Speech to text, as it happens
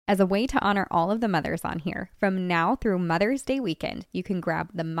As a way to honor all of the mothers on here, from now through Mother's Day weekend, you can grab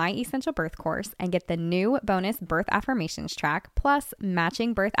the My Essential Birth course and get the new bonus birth affirmations track, plus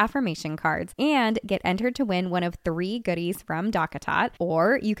matching birth affirmation cards, and get entered to win one of 3 goodies from DockATot.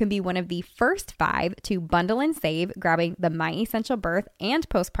 Or you can be one of the first 5 to bundle and save, grabbing the My Essential Birth and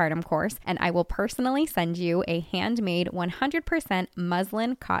postpartum course, and I will personally send you a handmade 100%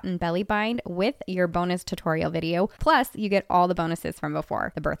 muslin cotton belly bind with your bonus tutorial video. Plus, you get all the bonuses from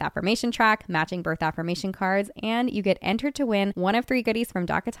before: the birth affirmation track, matching birth affirmation cards, and you get entered to win one of 3 goodies from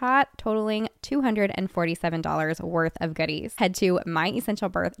DockATot, totaling $247 worth of goodies. Head to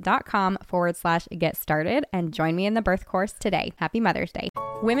myessentialbirth.com/get started and join me in the birth course today. Happy Mother's Day.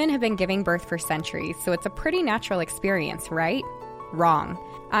 Women have been giving birth for centuries, so it's a pretty natural experience, right? Wrong.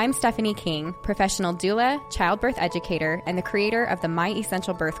 I'm Stephanie King, professional doula, childbirth educator, and the creator of the My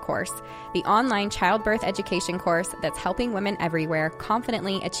Essential Birth course, the online childbirth education course that's helping women everywhere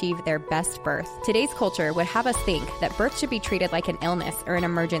confidently achieve their best birth. Today's culture would have us think that birth should be treated like an illness or an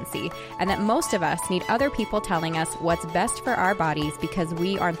emergency, and that most of us need other people telling us what's best for our bodies because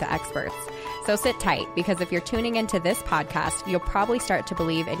we aren't the experts. So sit tight, because if you're tuning into this podcast, you'll probably start to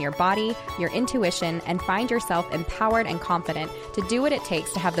believe in your body, your intuition, and find yourself empowered and confident to do what it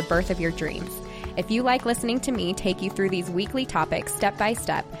takes to have the birth of your dreams. If you like listening to me take you through these weekly topics step by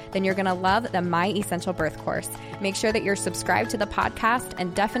step, then you're going to love the My Essential Birth course. Make sure that you're subscribed to the podcast,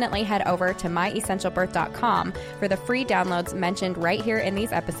 and definitely head over to myessentialbirth.com for the free downloads mentioned right here in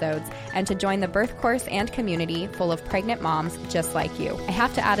these episodes, and to join the birth course and community full of pregnant moms just like you. I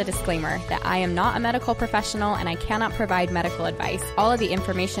have to add a disclaimer that I am not a medical professional and I cannot provide medical advice. All of the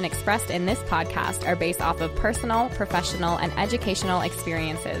information expressed in this podcast are based off of personal, professional, and educational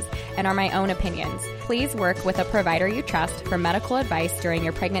experiences and are my own opinions. Please work with a provider you trust for medical advice during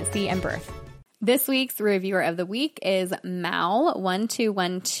your pregnancy and birth. This week's reviewer of the week is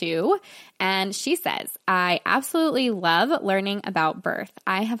Mal1212, and she says, I absolutely love learning about birth.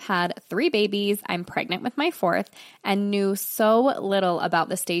 I have had 3 babies, I'm pregnant with my 4th, and knew so little about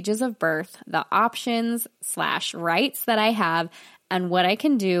the stages of birth, the options/rights that I have, and what I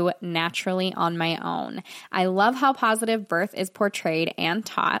can do naturally on my own. I love how positive birth is portrayed and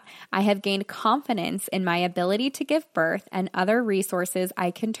taught. I have gained confidence in my ability to give birth and other resources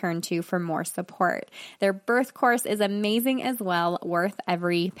I can turn to for more support. Their birth course is amazing as well, worth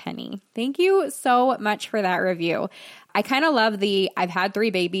every penny. Thank you so much for that review. I kind of love I've had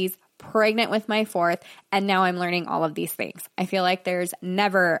 3 babies, pregnant with my 4th, and now I'm learning all of these things. I feel like there's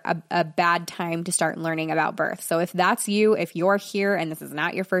never a bad time to start learning about birth. So if that's you, if you're here and this is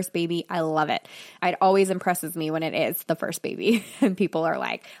not your first baby, I love it. It always impresses me when it is the first baby and people are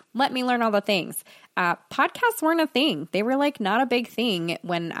like, let me learn all the things. Podcasts weren't a thing. They were like not a big thing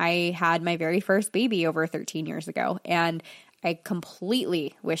when I had my very first baby over 13 years ago. And I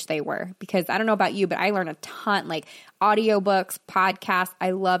completely wish they were, because I don't know about you, but I learn a ton, like audiobooks, podcasts. I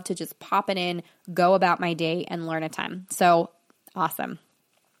love to just pop it in, go about my day, and learn a ton. So awesome.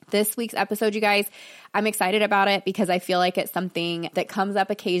 This week's episode, you guys, I'm excited about it because I feel like it's something that comes up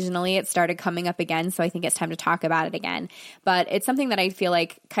occasionally. It started coming up again, so I think it's time to talk about it again. But it's something that I feel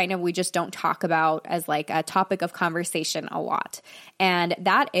like kind of we just don't talk about as like a topic of conversation a lot. And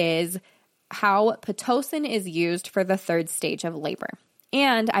that is how Pitocin is used for the 3rd stage of labor.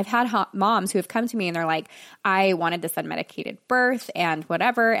 And I've had moms who have come to me and they're like, I wanted this unmedicated birth and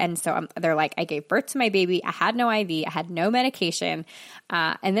whatever. And so they're like, I gave birth to my baby. I had no IV. I had no medication.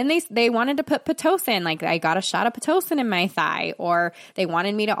 And then they wanted to put Pitocin, like I got a shot of Pitocin in my thigh, or they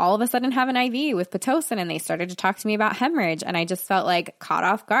wanted me to all of a sudden have an IV with Pitocin, and they started to talk to me about hemorrhage. And I just felt like caught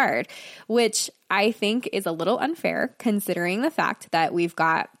off guard, which I think is a little unfair considering the fact that we've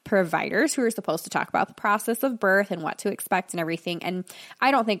got providers who are supposed to talk about the process of birth and what to expect and everything. And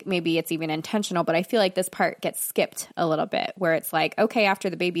I don't think maybe it's even intentional, but I feel like this part gets skipped a little bit, where it's like, okay, after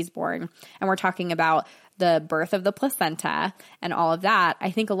the baby's born and we're talking about the birth of the placenta and all of that,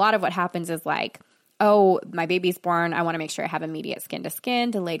 I think a lot of what happens is like, oh, my baby's born. I want to make sure I have immediate skin to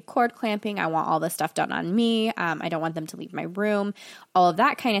skin, delayed cord clamping. I want all this stuff done on me. I don't want them to leave my room, all of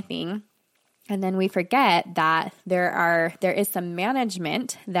that kind of thing. And then we forget that there is some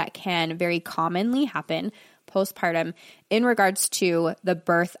management that can very commonly happen postpartum in regards to the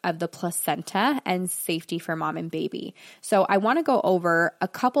birth of the placenta and safety for mom and baby. So I want to go over a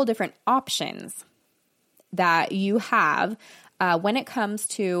couple different options that you have when it comes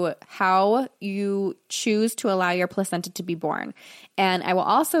to how you choose to allow your placenta to be born. And I will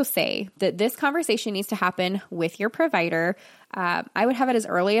also say that this conversation needs to happen with your provider I would have it as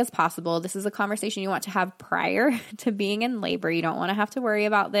early as possible. This is a conversation you want to have prior to being in labor. You don't want to have to worry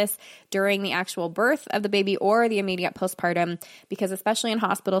about this during the actual birth of the baby or the immediate postpartum, because especially in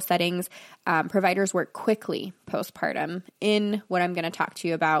hospital settings, providers work quickly postpartum in what I'm going to talk to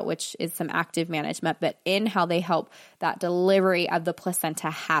you about, which is some active management, but in how they help that delivery of the placenta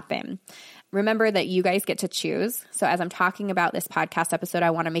happen. Remember that you guys get to choose. So as I'm talking about this podcast episode,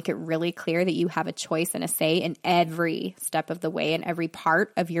 I want to make it really clear that you have a choice and a say in every step of the way, in every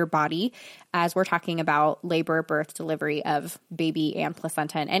part of your body, as we're talking about labor, birth, delivery of baby and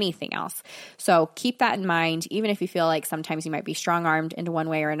placenta and anything else. So keep that in mind. Even if you feel like sometimes you might be strong-armed into one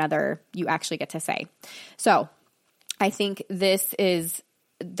way or another, you actually get to say. So I think this is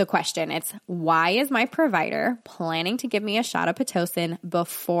the question. It's, why is my provider planning to give me a shot of Pitocin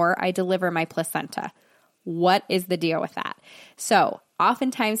before I deliver my placenta? What is the deal with that? So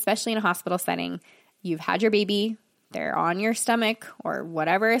oftentimes, especially in a hospital setting, you've had your baby, they're on your stomach or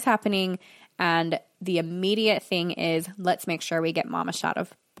whatever is happening, and the immediate thing is, let's make sure we get mom a shot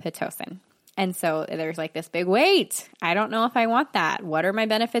of Pitocin. And so there's like this big wait. I don't know if I want that. What are my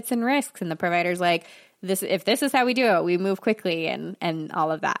benefits and risks? And the provider's like, if this is how we do it, we move quickly and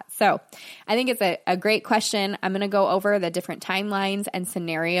all of that. So I think it's a great question. I'm going to go over the different timelines and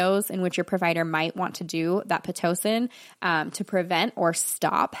scenarios in which your provider might want to do that Pitocin to prevent or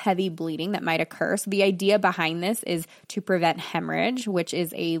stop heavy bleeding that might occur. So the idea behind this is to prevent hemorrhage, which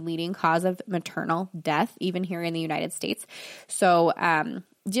is a leading cause of maternal death, even here in the United States. So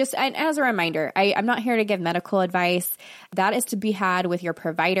just as a reminder, I'm not here to give medical advice. That is to be had with your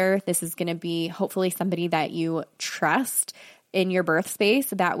provider. This is going to be hopefully somebody that you trust in your birth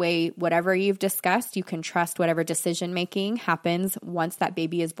space. That way, whatever you've discussed, you can trust whatever decision-making happens once that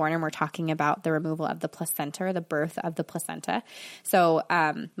baby is born and we're talking about the removal of the placenta or the birth of the placenta. So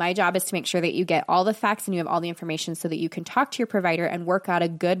my job is to make sure that you get all the facts and you have all the information so that you can talk to your provider and work out a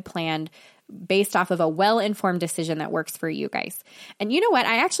good plan based off of a well-informed decision that works for you guys. And you know what?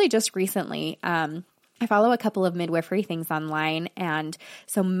 I actually just recently, I follow a couple of midwifery things online. And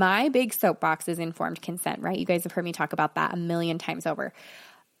so my big soapbox is informed consent, right? You guys have heard me talk about that a million times over.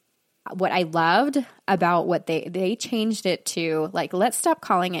 What I loved about what they changed it to, like, let's stop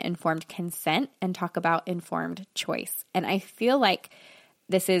calling it informed consent and talk about informed choice. And I feel like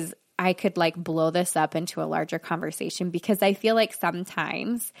I could like blow this up into a larger conversation, because I feel like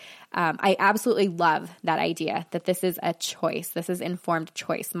sometimes I absolutely love that idea that this is a choice. This is informed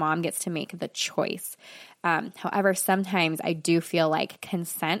choice. Mom gets to make the choice. However, sometimes I do feel like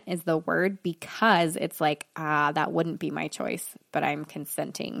consent is the word, because it's like, that wouldn't be my choice, but I'm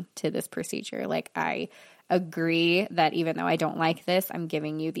consenting to this procedure. Like, I agree that even though I don't like this, I'm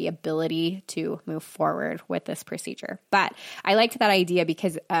giving you the ability to move forward with this procedure. But I liked that idea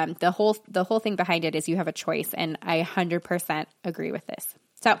because the whole thing behind it is you have a choice, and I 100% agree with this.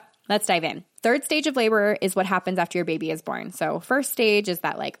 So let's dive in. Third stage of labor is what happens after your baby is born. So first stage is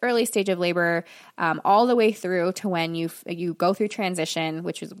that like early stage of labor, all the way through to when you go through transition,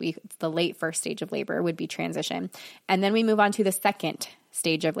 which is the late first stage of labor would be transition. And then we move on to the second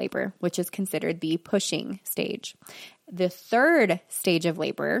stage of labor, which is considered the pushing stage. The third stage of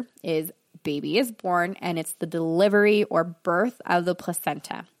labor is baby is born, and it's the delivery or birth of the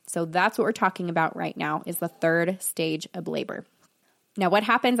placenta. So that's what we're talking about right now, is the third stage of labor. Now, what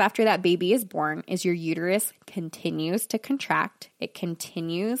happens after that baby is born is your uterus continues to contract. It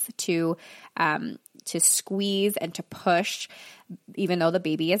continues to squeeze and to push, even though the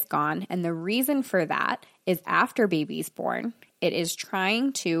baby is gone. And the reason for that is after baby's born, it is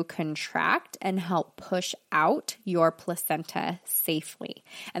trying to contract and help push out your placenta safely.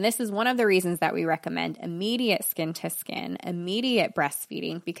 And this is one of the reasons that we recommend immediate skin to skin, immediate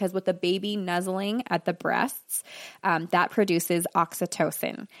breastfeeding, because with the baby nuzzling at the breasts, that produces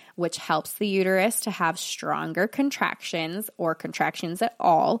oxytocin, which helps the uterus to have stronger contractions or contractions at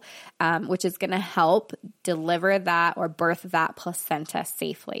all, which is going to help deliver that or birth that placenta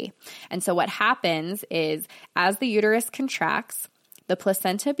safely. And so what happens is as the uterus contracts, the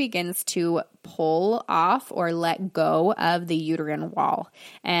placenta begins to pull off or let go of the uterine wall.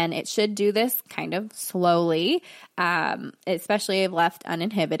 And it should do this kind of slowly, especially if left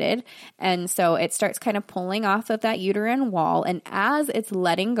uninhibited. And so it starts kind of pulling off of that uterine wall. And as it's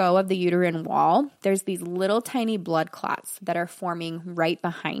letting go of the uterine wall, there's these little tiny blood clots that are forming right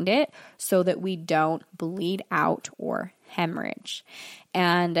behind it so that we don't bleed out or hemorrhage.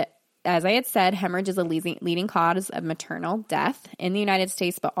 And as I had said, hemorrhage is a leading cause of maternal death in the United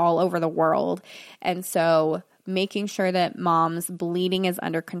States, but all over the world. And so making sure that mom's bleeding is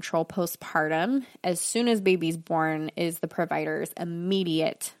under control postpartum as soon as baby's born is the provider's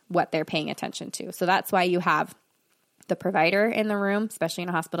immediate what they're paying attention to. So that's why you have the provider in the room, especially in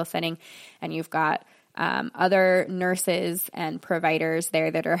a hospital setting, and you've got other nurses and providers there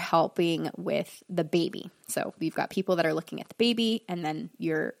that are helping with the baby. So you've got people that are looking at the baby, and then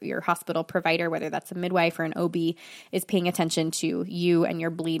your hospital provider, whether that's a midwife or an OB, is paying attention to you and your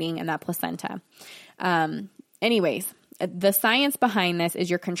bleeding and that placenta. Anyways, the science behind this is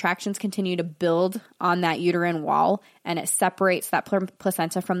your contractions continue to build on that uterine wall, and it separates that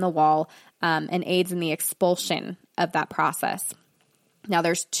placenta from the wall and aids in the expulsion of that process. Now,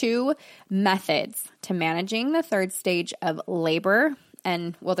 there's 2 methods to managing the third stage of labor.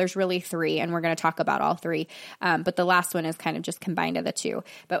 And well, there's really 3, and we're going to talk about all 3. But the last one is kind of just combined of the 2.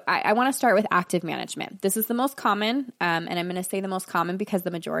 But I want to start with active management. This is the most common, and I'm going to say the most common because the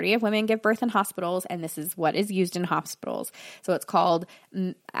majority of women give birth in hospitals, and this is what is used in hospitals. So it's called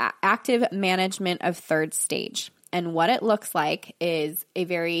active management of third stage. And what it looks like is a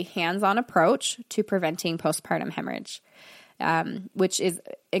very hands-on approach to preventing postpartum hemorrhage. Which is,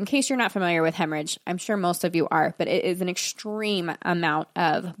 in case you're not familiar with hemorrhage, I'm sure most of you are, but it is an extreme amount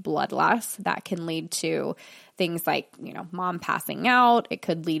of blood loss that can lead to things like, mom passing out. It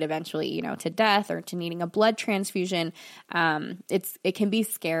could lead eventually, to death or to needing a blood transfusion. It can be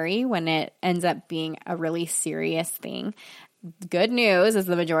scary when it ends up being a really serious thing. Good news is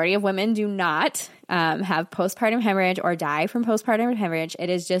the majority of women do not have postpartum hemorrhage or die from postpartum hemorrhage. It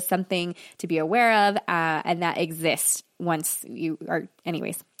is just something to be aware of, and that exists once you are,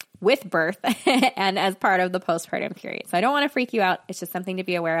 anyways, with birth and as part of the postpartum period. So I don't want to freak you out. It's just something to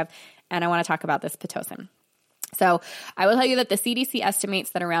be aware of, and I want to talk about this Pitocin. So I will tell you that the CDC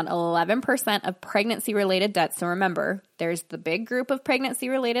estimates that around 11% of pregnancy-related deaths, so remember, there's the big group of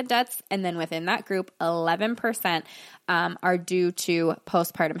pregnancy-related deaths, and then within that group, 11% are due to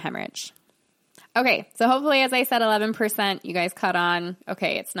postpartum hemorrhage. Okay, so hopefully, as I said, 11%, you guys caught on.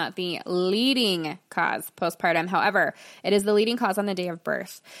 Okay, it's not the leading cause postpartum. However, it is the leading cause on the day of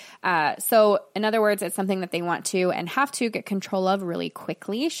birth. So in other words, it's something that they want to and have to get control of really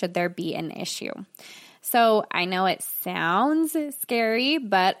quickly should there be an issue. So I know it sounds scary,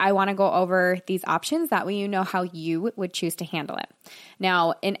 but I want to go over these options. That way you know how you would choose to handle it.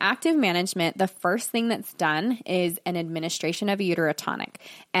 Now, in active management, the first thing that's done is an administration of a uterotonic.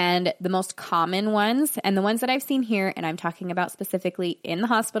 And the most common ones, and the ones that I've seen here, and I'm talking about specifically in the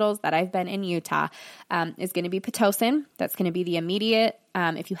hospitals that I've been in Utah, is going to be Pitocin. That's going to be the immediate.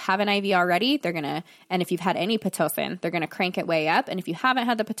 If you have an IV already, and if you've had any Pitocin, they're going to crank it way up. And if you haven't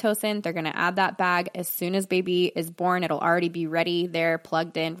had the Pitocin, they're going to add that bag as soon as baby is born. It'll already be ready there,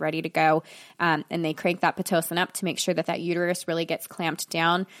 plugged in, ready to go. And they crank that Pitocin up to make sure that uterus really gets clamped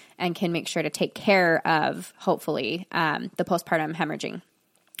down and can make sure to take care of, hopefully, the postpartum hemorrhaging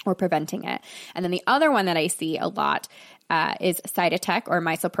or preventing it. And then the other one that I see a lot is Cytotec or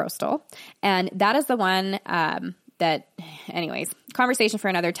misoprostol. And that is the one that, anyways, conversation for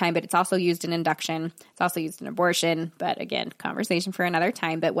another time, but it's also used in induction. It's also used in abortion, but again, conversation for another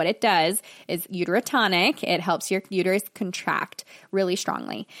time. But what it does is uterotonic. It helps your uterus contract really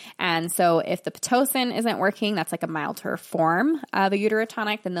strongly. And so if the Pitocin isn't working, that's like a milder form of a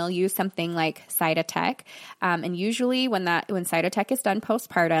uterotonic, then they'll use something like Cytotec. And usually when Cytotec is done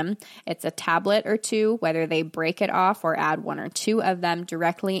postpartum, it's a tablet or 2, whether they break it off or add 1 or 2 of them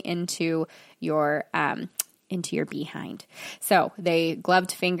directly into your behind. So they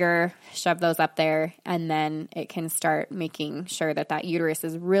gloved finger, shove those up there, and then it can start making sure that uterus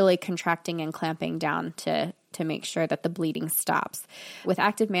is really contracting and clamping down to make sure that the bleeding stops. With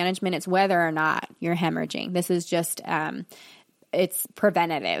active management, it's whether or not you're hemorrhaging. This is just, it's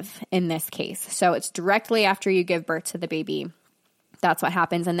preventative in this case. So it's directly after you give birth to the baby. That's what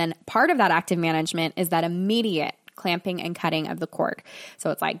happens. And then part of that active management is that immediate clamping and cutting of the cord. So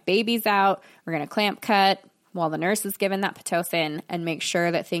it's like baby's out, we're going to clamp cut while the nurse is given that Pitocin and make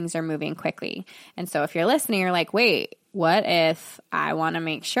sure that things are moving quickly. And so if you're listening, you're like, wait, what if I want to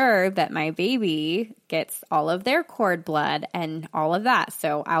make sure that my baby gets all of their cord blood and all of that?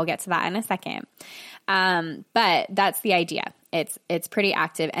 So I'll get to that in a second. But that's the idea. It's pretty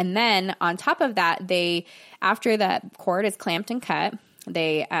active. And then on top of that, after that cord is clamped and cut,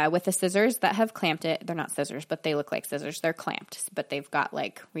 they, with the scissors that have clamped it, they're not scissors, but they look like scissors. They're clamped, but they've got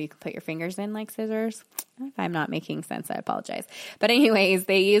where you can put your fingers in like scissors. If I'm not making sense, I apologize. But anyways,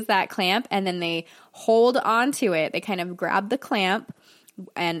 they use that clamp and then they hold onto it. They kind of grab the clamp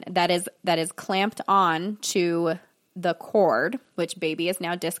and that is clamped on to the cord, which baby is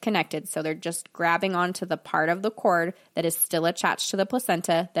now disconnected. So they're just grabbing onto the part of the cord that is still attached to the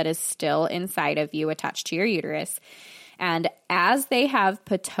placenta, that is still inside of you, attached to your uterus. And as they have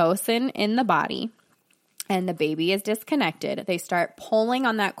Pitocin in the body, and the baby is disconnected, they start pulling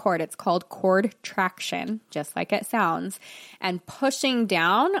on that cord. It's called cord traction, just like it sounds, and pushing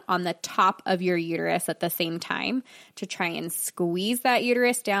down on the top of your uterus at the same time to try and squeeze that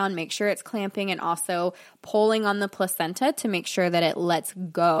uterus down, make sure it's clamping, and also pulling on the placenta to make sure that it lets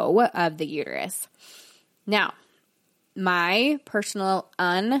go of the uterus. Now, my personal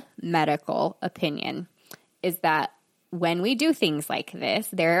unmedical opinion is that when we do things like this,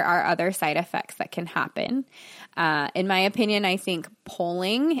 there are other side effects that can happen. In my opinion, I think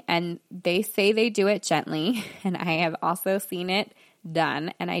pulling, and they say they do it gently, and I have also seen it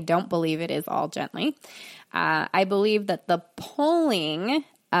done, and I don't believe it is all gently. I believe that the pulling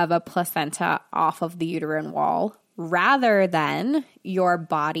of a placenta off of the uterine wall, rather than your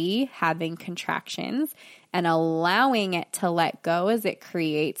body having contractions and allowing it to let go as it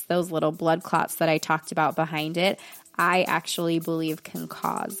creates those little blood clots that I talked about behind it, I actually believe can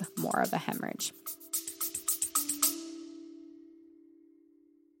cause more of a hemorrhage.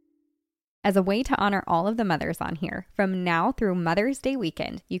 As a way to honor all of the mothers on here, from now through Mother's Day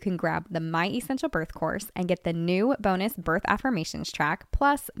weekend, you can grab the My Essential Birth course and get the new bonus birth affirmations track,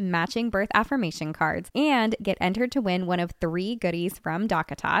 plus matching birth affirmation cards, and get entered to win one of 3 goodies from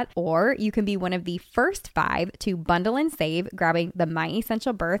DockATot. Or you can be one of the first 5 to bundle and save, grabbing the My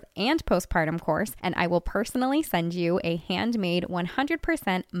Essential Birth and Postpartum course, and I will personally send you a handmade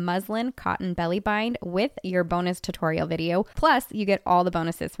 100% muslin cotton belly bind with your bonus tutorial video. Plus, you get all the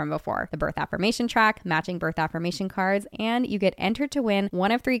bonuses from before: the birth affirmation track, matching birth affirmation cards, and you get entered to win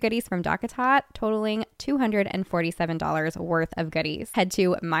one of 3 goodies from DockATot, totaling $247 worth of goodies. Head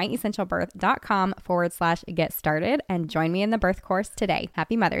to myessentialbirth.com/get started and join me in the birth course today.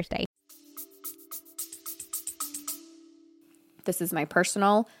 Happy Mother's Day. This is my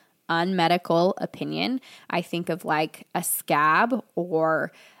personal unmedical opinion. I think of like a scab,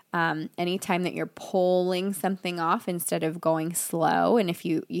 or anytime that you're pulling something off instead of going slow. And if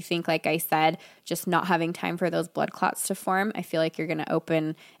you think, like I said, just not having time for those blood clots to form, I feel like you're going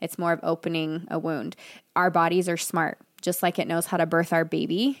to it's more of opening a wound. Our bodies are smart, just like it knows how to birth our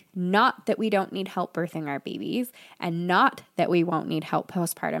baby. Not that we don't need help birthing our babies, and not that we won't need help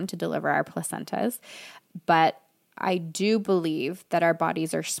postpartum to deliver our placentas. But I do believe that our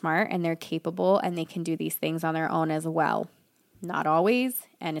bodies are smart and they're capable, and they can do these things on their own as well. Not always,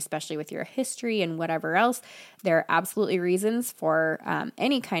 and especially with your history and whatever else, there are absolutely reasons for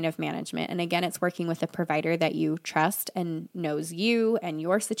any kind of management. And again, it's working with a provider that you trust and knows you and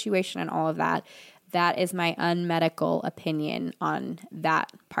your situation and all of that. That is my unmedical opinion on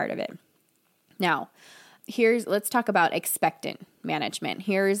that part of it. Now, let's talk about expectant management.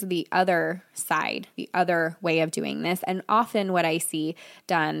 Here's the other side, the other way of doing this, and often what I see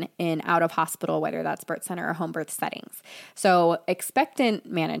done in out of hospital, whether that's birth center or home birth settings. So expectant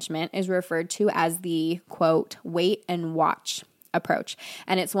management is referred to as the, quote, wait and watch approach.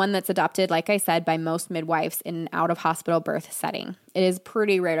 And it's one that's adopted, like I said, by most midwives in an out of hospital birth setting. It is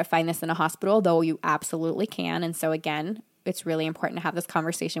pretty rare to find this in a hospital, though you absolutely can. And so again, it's really important to have this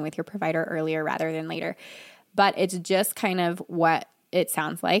conversation with your provider earlier rather than later. But it's just kind of what it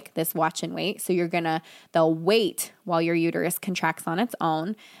sounds like, this watch and wait. So they'll wait while your uterus contracts on its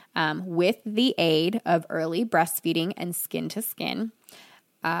own with the aid of early breastfeeding and skin to skin.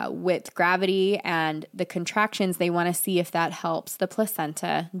 With gravity and the contractions, they want to see if that helps the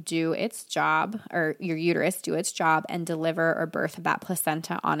placenta do its job, or your uterus do its job and deliver or birth that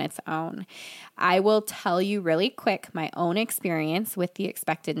placenta on its own. I will tell you really quick my own experience with the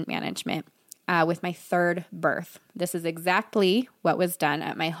expectant management with my 3rd birth. This is exactly what was done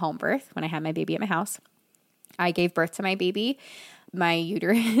at my home birth when I had my baby at my house. I gave birth to my baby. My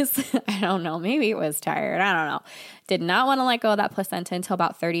uterus, I don't know, maybe it was tired. I don't know. Did not want to let go of that placenta until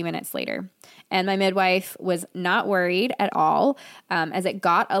about 30 minutes later. And my midwife was not worried at all. As it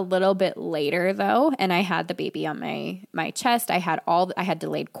got a little bit later though, and I had the baby on my chest, I had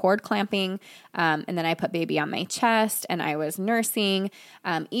delayed cord clamping, and then I put baby on my chest and I was nursing.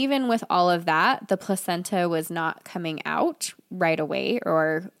 Even with all of that, the placenta was not coming out right away,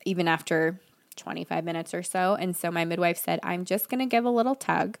 or even after 25 minutes or so. And so my midwife said, I'm just going to give a little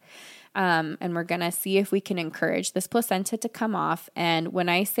tug, and we're going to see if we can encourage this placenta to come off. And when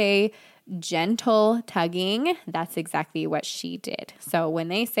I say gentle tugging, that's exactly what she did. So when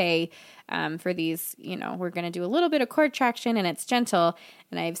they say for these, we're going to do a little bit of cord traction and it's gentle,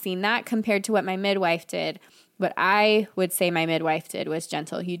 and I've seen that compared to what my midwife did. What I would say my midwife did was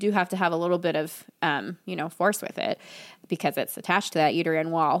gentle. You do have to have a little bit of, force with it because it's attached to that uterine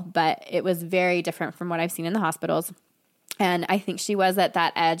wall, but it was very different from what I've seen in the hospitals. And I think she was at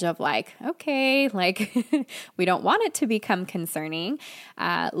that edge of like, okay, like we don't want it to become concerning.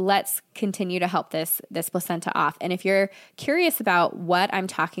 Let's continue to help this placenta off. And if you're curious about what I'm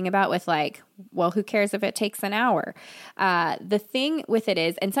talking about with like, well, who cares if it takes an hour? The thing with it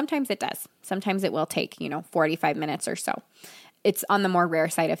is, and sometimes it does, sometimes it will take, 45 minutes or so. It's on the more rare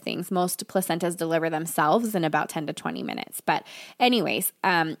side of things. Most placentas deliver themselves in about 10 to 20 minutes. But anyways,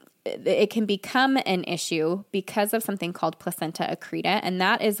 it can become an issue because of something called placenta accreta, and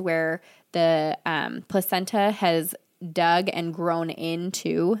that is where the placenta has dug and grown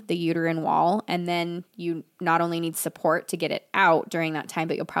into the uterine wall, and then you not only need support to get it out during that time,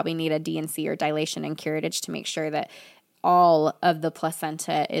 but you'll probably need a D&C or dilation and curettage to make sure that all of the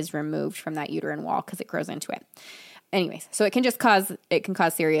placenta is removed from that uterine wall because it grows into it. Anyways, so it can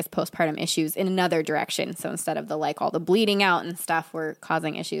cause serious postpartum issues in another direction. So instead of all the bleeding out and stuff, we're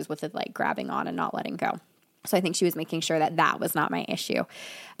causing issues with it like grabbing on and not letting go. So I think she was making sure that was not my issue.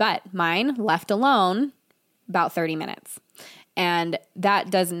 But mine left alone about 30 minutes. And that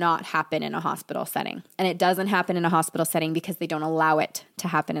does not happen in a hospital setting. And it doesn't happen in a hospital setting because they don't allow it to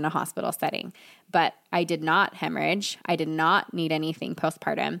happen in a hospital setting. But I did not hemorrhage. I did not need anything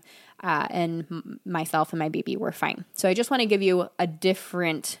postpartum. And myself and my baby were fine. So I just want to give you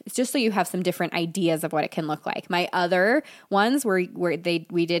just so you have some different ideas of what it can look like. My other ones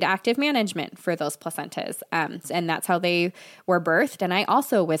we did active management for those placentas. And that's how they were birthed. And I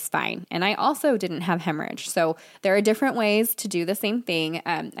also was fine. And I also didn't have hemorrhage. So there are different ways to do the same thing.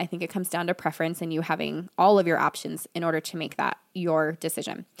 I think it comes down to preference and you having all of your options in order to make that your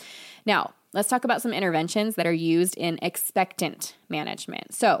decision. Now, let's talk about some interventions that are used in expectant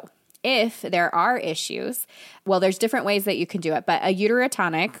management. So if there are issues, well, there's different ways that you can do it, but a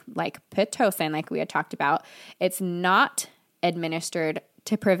uterotonic like Pitocin, like we had talked about, it's not administered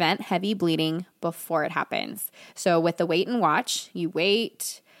to prevent heavy bleeding before it happens. So with the wait and watch, you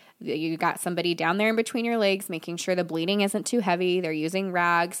wait, you got somebody down there in between your legs, making sure the bleeding isn't too heavy. They're using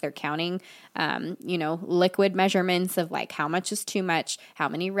rags. They're counting, liquid measurements of like how much is too much, how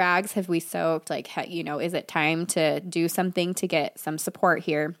many rags have we soaked, is it time to do something to get some support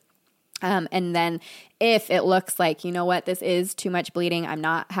here? And then if it looks like, this is too much bleeding, I'm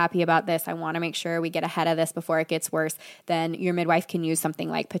not happy about this, I want to make sure we get ahead of this before it gets worse, then your midwife can use something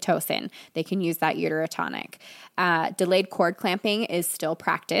like Pitocin. They can use that uterotonic. Delayed cord clamping is still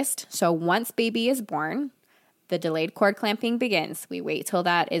practiced. So once baby is born, the delayed cord clamping begins. We wait till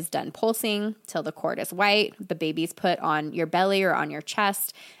that is done pulsing, till the cord is white, the baby's put on your belly or on your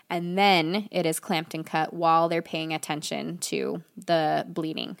chest, and then it is clamped and cut while they're paying attention to the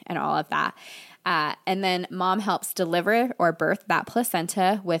bleeding and all of that. And then mom helps deliver or birth that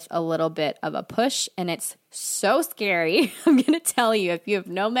placenta with a little bit of a push. And it's so scary. I'm going to tell you, if you have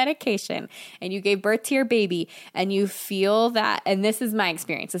no medication and you gave birth to your baby and you feel that, and this is my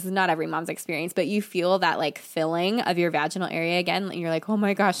experience, this is not every mom's experience, but you feel that like filling of your vaginal area again, and you're like, oh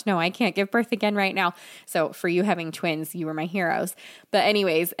my gosh, no, I can't give birth again right now. So for you having twins, you were my heroes. But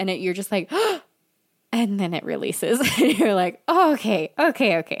anyways, and you're just like, and then it releases. You're like, oh, okay.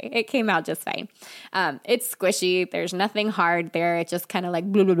 It came out just fine. It's squishy. There's nothing hard there. It just kind of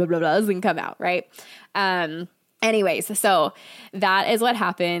like blah, blah, blah, blah, blah, doesn't come out, right? Anyways, so that is what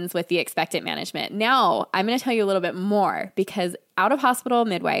happens with the expectant management. Now, I'm going to tell you a little bit more because out-of-hospital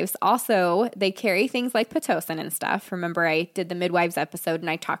midwives also, they carry things like Pitocin and stuff. Remember, I did the midwives episode and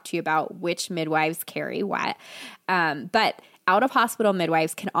I talked to you about which midwives carry what. But out-of-hospital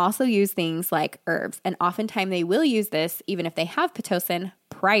midwives can also use things like herbs, and oftentimes they will use this even if they have Pitocin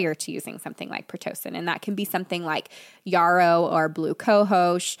prior to using something like Pitocin, and that can be something like yarrow or blue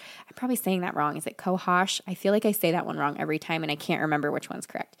cohosh. I'm probably saying that wrong. Is it cohosh? I feel like I say that one wrong every time, and I can't remember which one's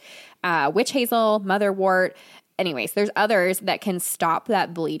correct. Witch hazel, motherwort. Anyways, there's others that can stop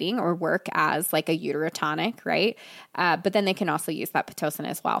that bleeding or work as like a uterotonic, right? But then they can also use that Pitocin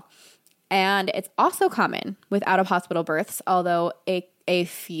as well. And it's also common with out-of-hospital births, although a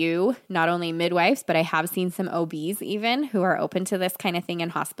few, not only midwives, but I have seen some OBs even who are open to this kind of thing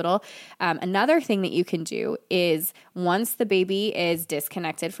in hospital. Another thing that you can do is once the baby is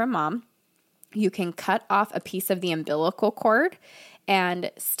disconnected from mom, you can cut off a piece of the umbilical cord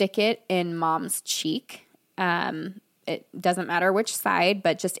and stick it in mom's cheek. It doesn't matter which side,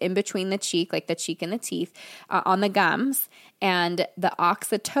 but just in between the cheek, like the cheek and the teeth, on the gums. And the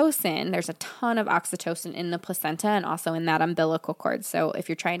oxytocin, there's a ton of oxytocin in the placenta and also in that umbilical cord. So if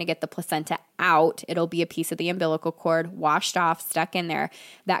you're trying to get the placenta out, it'll be a piece of the umbilical cord washed off, stuck in there.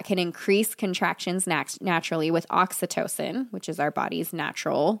 That can increase contractions naturally with oxytocin, which is our body's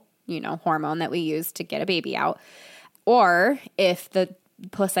natural, hormone that we use to get a baby out. Or if the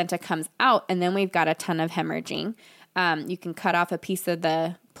placenta comes out and then we've got a ton of hemorrhaging, You can cut off a piece of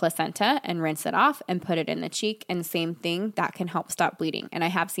the placenta and rinse it off and put it in the cheek. And same thing, that can help stop bleeding. And I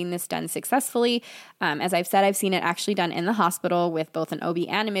have seen this done successfully. As I've said, I've seen it actually done in the hospital with both an OB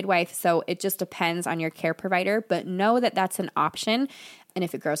and a midwife. So it just depends on your care provider, but know that that's an option. And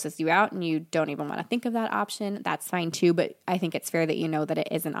if it grosses you out and you don't even want to think of that option, that's fine too. But I think it's fair that you know that it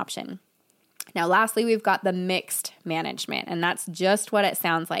is an option. Now, lastly, we've got the mixed management, and that's just what it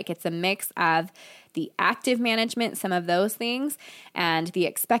sounds like. It's a mix of the active management, some of those things, and the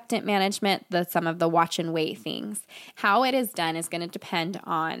expectant management, some of the watch and wait things. How it is done is going to depend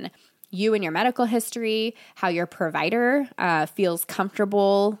on you and your medical history, how your provider feels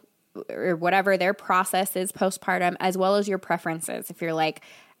comfortable, or whatever their process is postpartum, as well as your preferences. If you're like,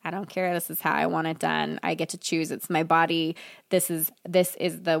 I don't care, this is how I want it done, I get to choose, it's my body, this is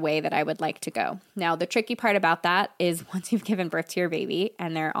the way that I would like to go. Now, the tricky part about that is once you've given birth to your baby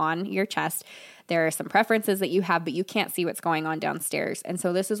and they're on your chest, there are some preferences that you have, but you can't see what's going on downstairs. And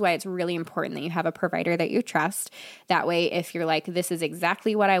so this is why it's really important that you have a provider that you trust. That way, if you're like, this is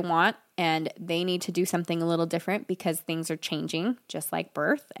exactly what I want, and they need to do something a little different because things are changing, just like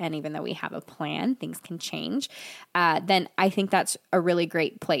birth, and even though we have a plan, things can change, then I think that's a really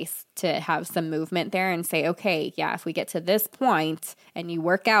great place to have some movement there and say, okay, yeah, if we get to this point and you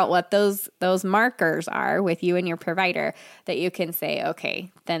work out what those markers are with you and your provider, that you can say,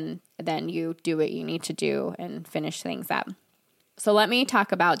 okay, then you do what you need to do and finish things up. So let me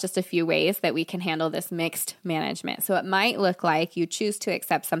talk about just a few ways that we can handle this mixed management. So it might look like you choose to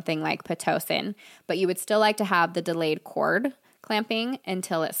accept something like Pitocin, but you would still like to have the delayed cord clamping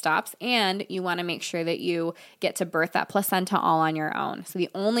until it stops, and you want to make sure that you get to birth that placenta all on your own. So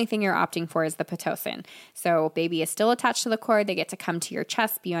the only thing you're opting for is the Pitocin. So baby is still attached to the cord. They get to come to your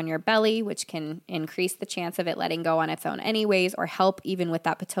chest, be on your belly, which can increase the chance of it letting go on its own anyways, or help even with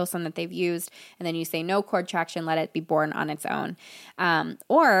that Pitocin that they've used. And then you say no cord traction, let it be born on its own.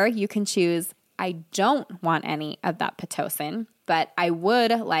 Or you can choose, I don't want any of that Pitocin, but I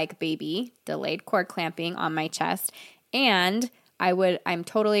would like baby delayed cord clamping on my chest, and I'm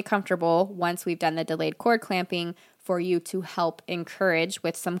totally comfortable once we've done the delayed cord clamping for you to help encourage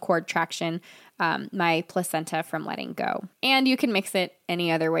with some cord traction my placenta from letting go. And you can mix it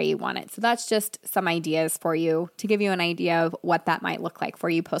any other way you want it. So that's just some ideas for you to give you an idea of what that might look like for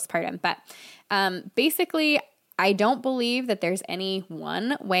you postpartum. But basically, I don't believe that there's any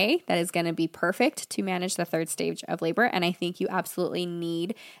one way that is going to be perfect to manage the third stage of labor. And I think you absolutely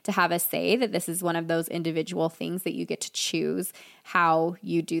need to have a say that this is one of those individual things that you get to choose how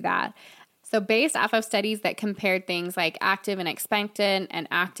you do that. So based off of studies that compared things like active and expectant and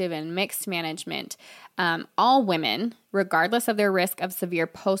active and mixed management, all women, regardless of their risk of severe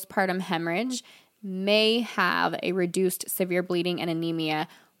postpartum hemorrhage, may have a reduced severe bleeding and anemia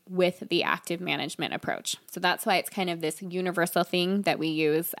with the active management approach. So that's why it's kind of this universal thing that we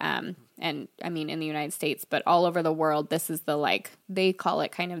use. And I mean, in the United States, but all over the world, this is they call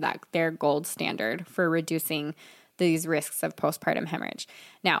it kind of their gold standard for reducing these risks of postpartum hemorrhage.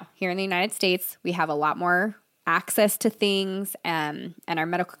 Now, here in the United States, we have a lot more access to things, and our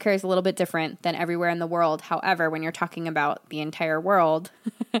medical care is a little bit different than everywhere in the world. However, when you're talking about the entire world,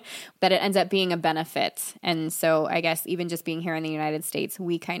 that it ends up being a benefit. And so I guess even just being here in the United States,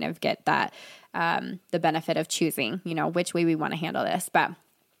 we kind of get that, the benefit of choosing, which way we want to handle this. But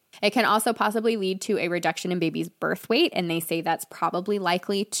it can also possibly lead to a reduction in baby's birth weight, and they say that's probably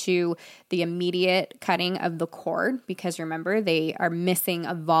likely to the immediate cutting of the cord, because remember, they are missing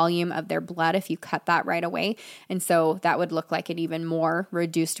a volume of their blood if you cut that right away, and so that would look like an even more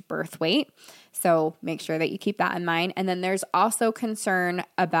reduced birth weight. So make sure that you keep that in mind. And then there's also concern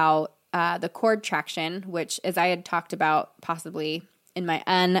about the cord traction, which, as I had talked about, possibly in my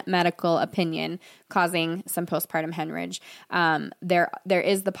unmedical opinion, causing some postpartum hemorrhage. There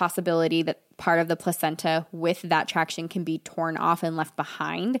is the possibility that part of the placenta with that traction can be torn off and left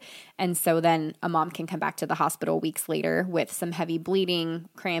behind. And so then a mom can come back to the hospital weeks later with some heavy bleeding,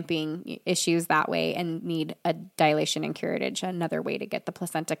 cramping issues that way, and need a dilation and curettage, another way to get the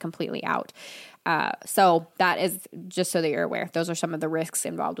placenta completely out. So that is just so that you're aware. Those are some of the risks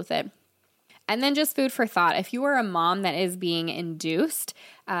involved with it. And then just food for thought. If you are a mom that is being induced,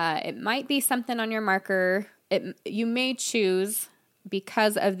 it might be something on your marker. You may choose,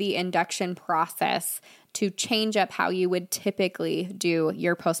 because of the induction process, to change up how you would typically do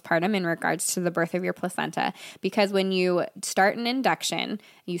your postpartum in regards to the birth of your placenta. Because when you start an induction,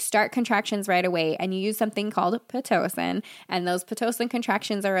 you start contractions right away, and you use something called Pitocin, and those Pitocin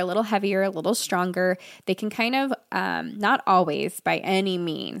contractions are a little heavier, a little stronger. They can kind of, not always by any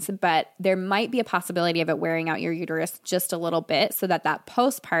means, but there might be a possibility of it wearing out your uterus just a little bit, so that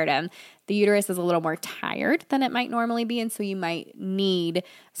postpartum, the uterus is a little more tired than it might normally be. And so you might need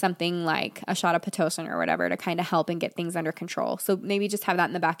something like a shot of Pitocin or whatever to kind of help and get things under control. So maybe just have that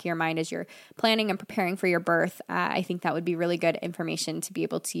in the back of your mind as you're planning and preparing for your birth. I think that would be really good information to be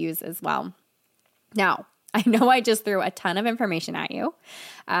able to use as well. Now, I know I just threw a ton of information at you,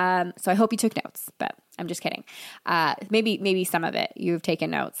 so I hope you took notes, but I'm just kidding. Maybe some of it you've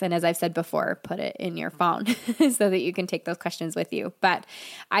taken notes. And as I've said before, put it in your phone so that you can take those questions with you. But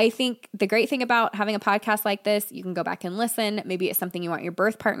I think the great thing about having a podcast like this, you can go back and listen. Maybe it's something you want your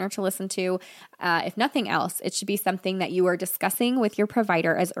birth partner to listen to. If nothing else, it should be something that you are discussing with your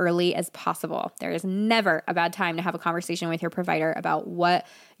provider as early as possible. There is never a bad time to have a conversation with your provider about what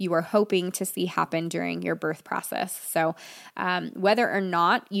you are hoping to see happen during your birth process. So whether or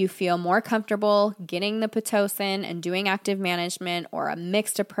not you feel more comfortable getting the Pitocin and doing active management or a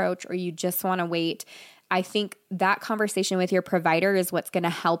mixed approach, or you just want to wait, I think that conversation with your provider is what's going to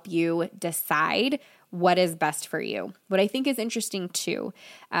help you decide what is best for you. What I think is interesting too,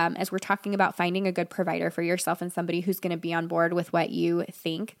 as we're talking about finding a good provider for yourself and somebody who's going to be on board with what you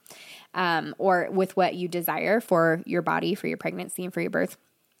think or with what you desire for your body, for your pregnancy, and for your birth,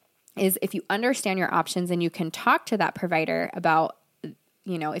 is if you understand your options and you can talk to that provider about,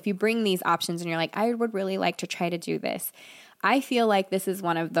 if you bring these options and you're like, I would really like to try to do this. I feel like this is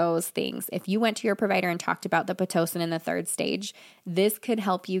one of those things. If you went to your provider and talked about the Pitocin in the 3rd stage, this could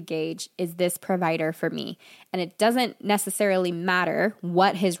help you gauge, is this provider for me? And it doesn't necessarily matter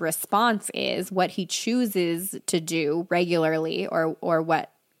what his response is, what he chooses to do regularly or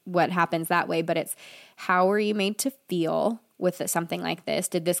what happens that way, but it's how are you made to feel with something like this?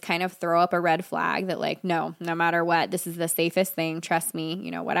 Did this kind of throw up a red flag that like, no matter what, this is the safest thing, trust me,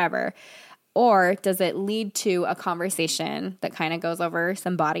 whatever. Or does it lead to a conversation that kind of goes over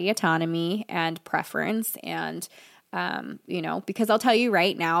some body autonomy and preference? And, because I'll tell you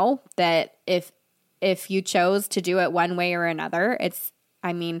right now that if you chose to do it one way or another,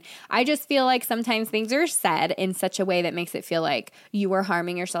 I just feel like sometimes things are said in such a way that makes it feel like you are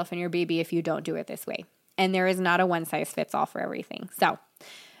harming yourself and your baby if you don't do it this way. And there is not a one size fits all for everything. So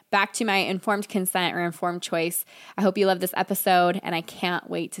back to my informed consent or informed choice. I hope you love this episode, and I can't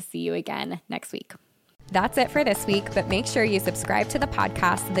wait to see you again next week. That's it for this week, but make sure you subscribe to the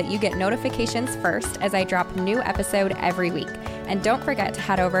podcast so that you get notifications first as I drop a new episode every week. And don't forget to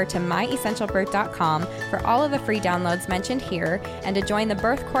head over to myessentialbirth.com for all of the free downloads mentioned here and to join the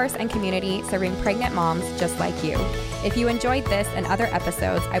birth course and community serving pregnant moms just like you. If you enjoyed this and other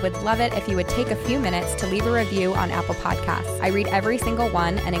episodes, I would love it if you would take a few minutes to leave a review on Apple Podcasts. I read every single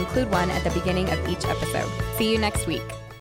one and include one at the beginning of each episode. See you next week.